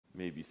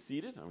may be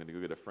seated. I'm going to go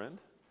get a friend.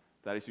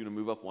 Thaddeus, you want to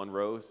move up one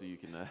row so you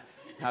can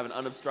have an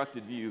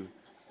unobstructed view.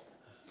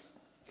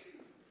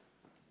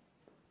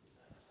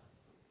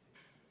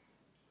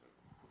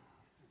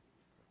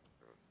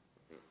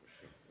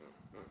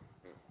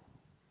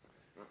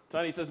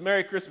 Tiny says,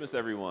 Merry Christmas,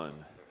 everyone.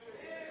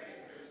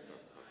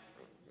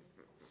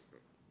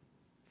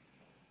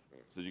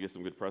 So did you get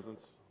some good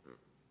presents?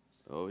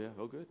 Oh, yeah.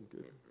 Oh, good,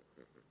 good.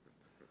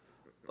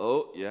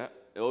 Oh, yeah.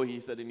 Oh, he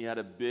said he had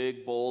a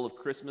big bowl of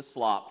Christmas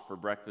slop for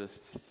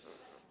breakfast.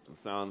 It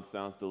sounds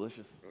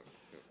delicious.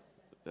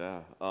 Yeah.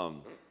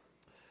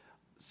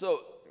 So,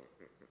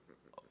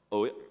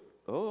 oh, yeah.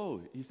 Oh,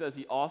 he says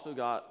he also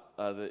got,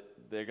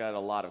 they got a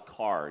lot of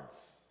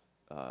cards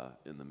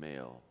in the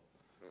mail.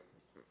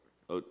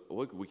 Oh,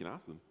 we can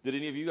ask them. Did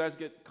any of you guys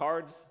get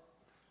cards?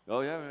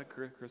 Oh, yeah,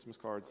 Christmas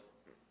cards.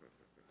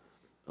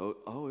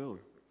 Oh.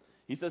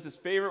 He says his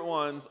favorite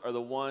ones are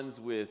the ones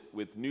with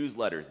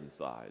newsletters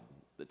inside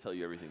that tell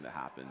you everything that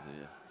happened.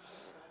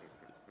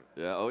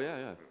 Yeah. Oh,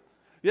 yeah.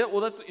 Yeah,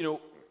 well, that's,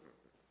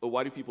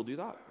 why do people do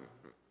that?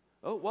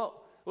 Oh,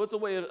 well, it's a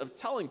way of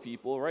telling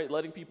people, right?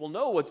 Letting people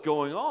know what's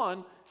going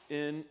on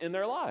in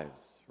their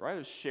lives, right?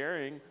 Of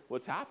sharing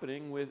what's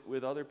happening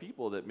with other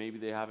people that maybe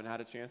they haven't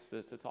had a chance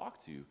to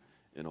talk to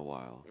in a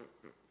while.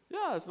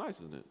 Yeah, that's nice,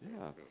 isn't it?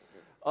 Yeah.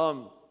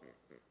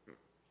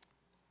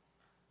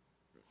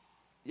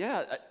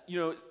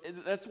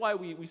 That's why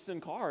we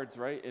send cards,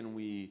 right? And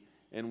we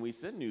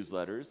send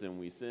newsletters, and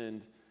we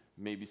send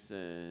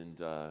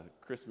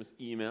Christmas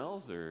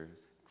emails or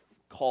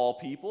call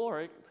people,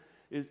 right?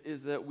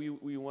 Is that we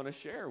want to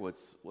share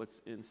what's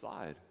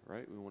inside,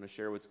 right? We want to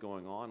share what's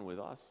going on with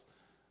us,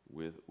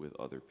 with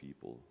other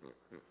people.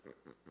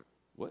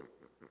 What?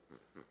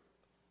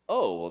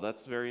 Oh, well,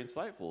 that's very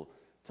insightful.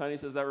 Tiny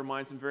says that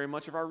reminds him very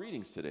much of our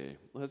readings today.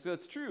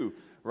 That's true,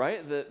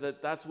 right?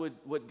 That's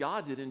what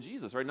God did in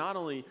Jesus, right? Not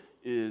only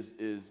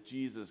is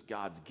Jesus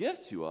God's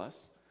gift to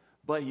us,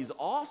 but he's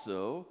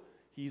also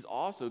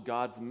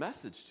God's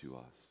message to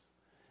us.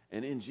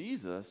 And in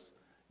Jesus,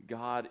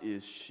 God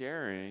is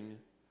sharing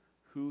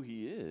who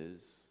he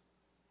is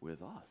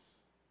with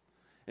us.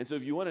 And so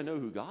if you want to know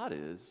who God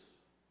is,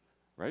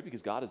 right?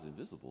 Because God is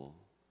invisible,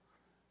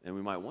 and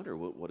we might wonder,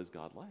 what is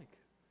God like,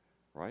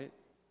 right?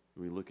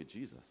 We look at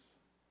Jesus,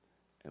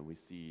 and we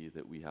see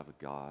that we have a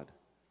God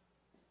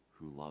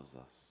who loves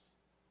us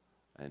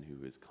and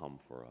who has come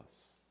for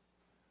us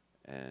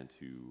and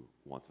who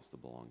wants us to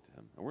belong to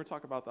him. And we're going to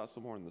talk about that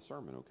some more in the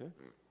sermon, okay?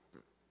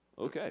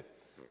 Okay.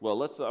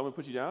 Well, I'm going to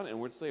put you down, and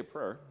we're going to say a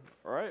prayer,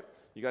 all right?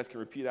 You guys can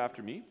repeat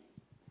after me.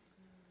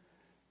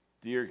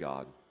 Dear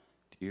God.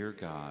 Dear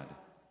God.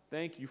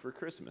 Thank you for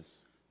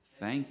Christmas.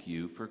 Thank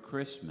you for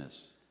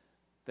Christmas.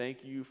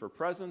 Thank you for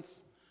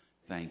presents.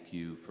 Thank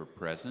you for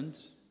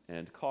presents.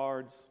 And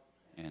cards.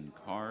 And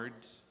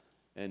cards.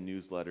 And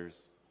newsletters.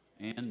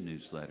 And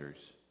newsletters.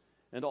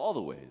 And all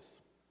the ways.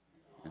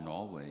 And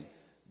all ways.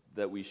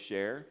 That we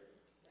share.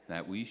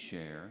 That we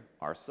share.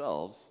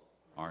 Ourselves.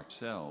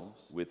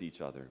 With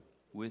each other.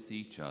 With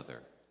each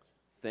other.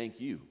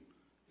 Thank you.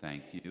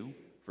 Thank you.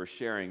 For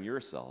sharing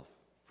yourself.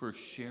 For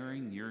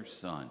sharing your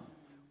Son.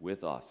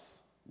 With us.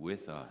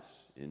 With us.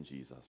 In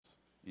Jesus.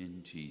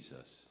 In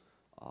Jesus.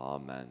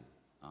 Amen.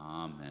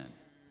 Amen.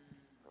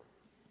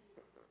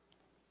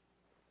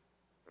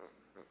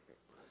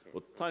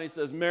 Well, Tiny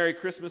says, Merry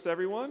Christmas,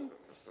 everyone.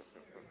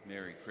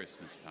 Merry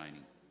Christmas,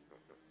 Tiny.